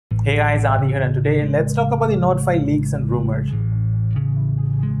Hey guys, Adi here, and today let's talk about the Note 5 leaks and rumors.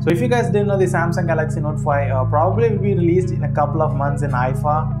 So if you guys didn't know, the Samsung Galaxy Note 5 probably will be released in a couple of months in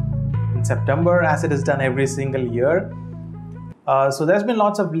IFA in September, as it is done every single year. So there's been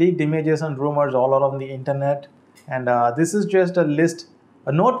lots of leaked images and rumors all around the internet, and this is just a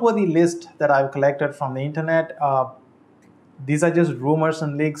noteworthy list that I've collected from the internet. These are just rumors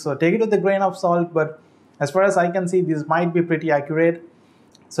and leaks, so take it with a grain of salt, but as far as I can see, these might be pretty accurate.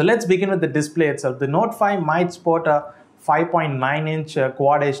 So let's begin with the display itself. The Note 5 might sport a 5.9-inch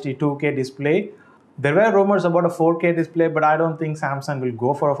Quad HD 2K display. There were rumors about a 4K display, but I don't think Samsung will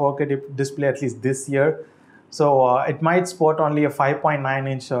go for a 4K display at least this year. So it might sport only a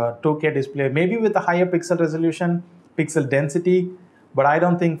 5.9-inch 2K display, maybe with a higher pixel resolution, pixel density, but I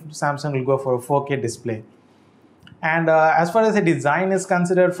don't think Samsung will go for a 4K display. And as far as the design is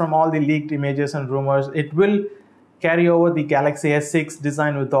considered, from all the leaked images and rumors, it will carry over the Galaxy S6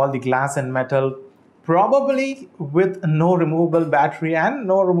 design with all the glass and metal, probably with no removable battery and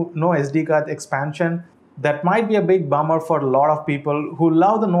no SD card expansion. That might be a big bummer for a lot of people who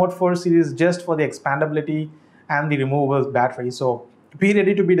love the Note 4 series just for the expandability and the removable battery. So be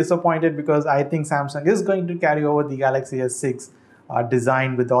ready to be disappointed, because I think Samsung is going to carry over the Galaxy S6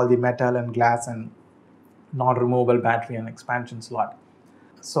 design with all the metal and glass and non-removable battery and expansion slot.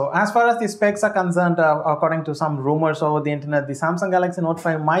 So as far as the specs are concerned, according to some rumors over the internet, the Samsung Galaxy Note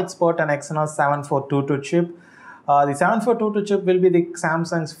 5 might sport an Exynos 7422 chip. The 7422 chip will be the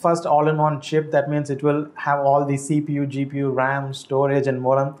Samsung's first all-in-one chip. That means it will have all the CPU, GPU, RAM, storage and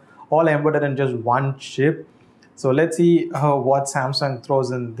modem all embedded in just one chip. So let's see what Samsung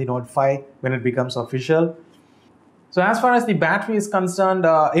throws in the Note 5 when it becomes official. So as far as the battery is concerned,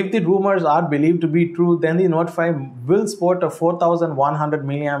 if the rumors are believed to be true, then the Note 5 will sport a 4100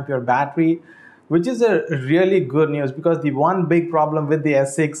 mAh battery, which is a really good news, because the one big problem with the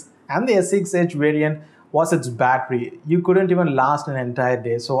S6 and the S6 Edge variant was its battery. You couldn't even last an entire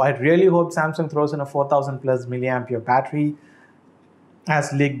day. So I really hope Samsung throws in a 4000 plus mAh battery,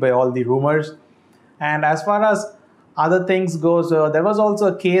 as leaked by all the rumors. And as far as other things goes, there was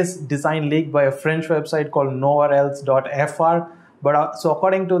also a case design leaked by a French website called Rumours.fr. But so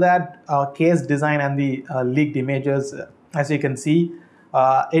according to that case design and the leaked images, as you can see,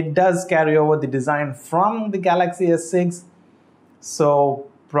 it does carry over the design from the Galaxy S6. So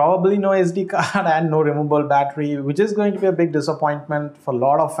probably no SD card and no removable battery, which is going to be a big disappointment for a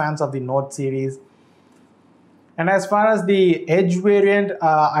lot of fans of the Note series. And as far as the Edge variant,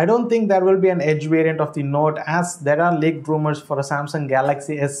 I don't think there will be an Edge variant of the Note, as there are leaked rumors for a Samsung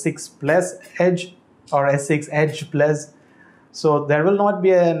Galaxy S6 Plus Edge or S6 Edge Plus. So there will not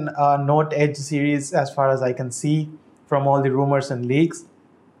be a Note Edge series as far as I can see from all the rumors and leaks.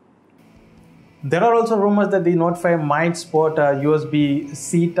 There are also rumors that the Note 5 might sport a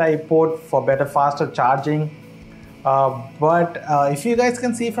USB-C type port for better, faster charging. But if you guys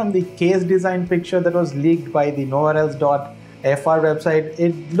can see from the case design picture that was leaked by the Rumours.fr website,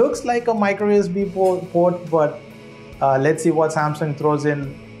 it looks like a micro USB port, but let's see what Samsung throws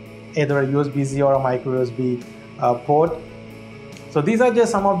in, either a USB-C or a micro USB port. So these are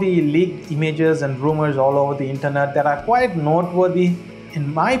just some of the leaked images and rumors all over the internet that are quite noteworthy.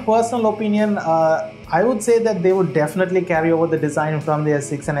 In my personal opinion, I would say that they would definitely carry over the design from the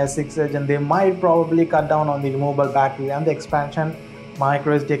S6 and S6 Edge, and they might probably cut down on the removable battery and the expansion,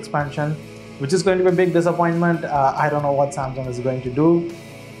 micro SD expansion, which is going to be a big disappointment. I don't know what Samsung is going to do.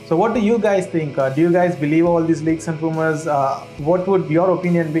 So what do you guys think? Do you guys believe all these leaks and rumors? What would your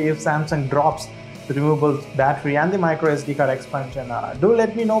opinion be if Samsung drops the removable battery and the micro SD card expansion? Do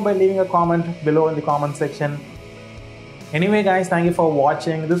let me know by leaving a comment below in the comment section. Anyway guys, thank you for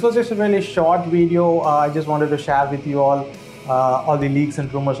watching. This was just a really short video. I just wanted to share with you all the leaks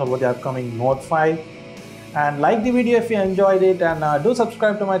and rumors about the upcoming Note 5. And like the video if you enjoyed it, and do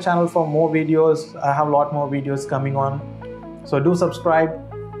subscribe to my channel for more videos. I have a lot more videos coming on. So do subscribe.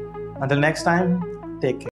 Until next time, take care.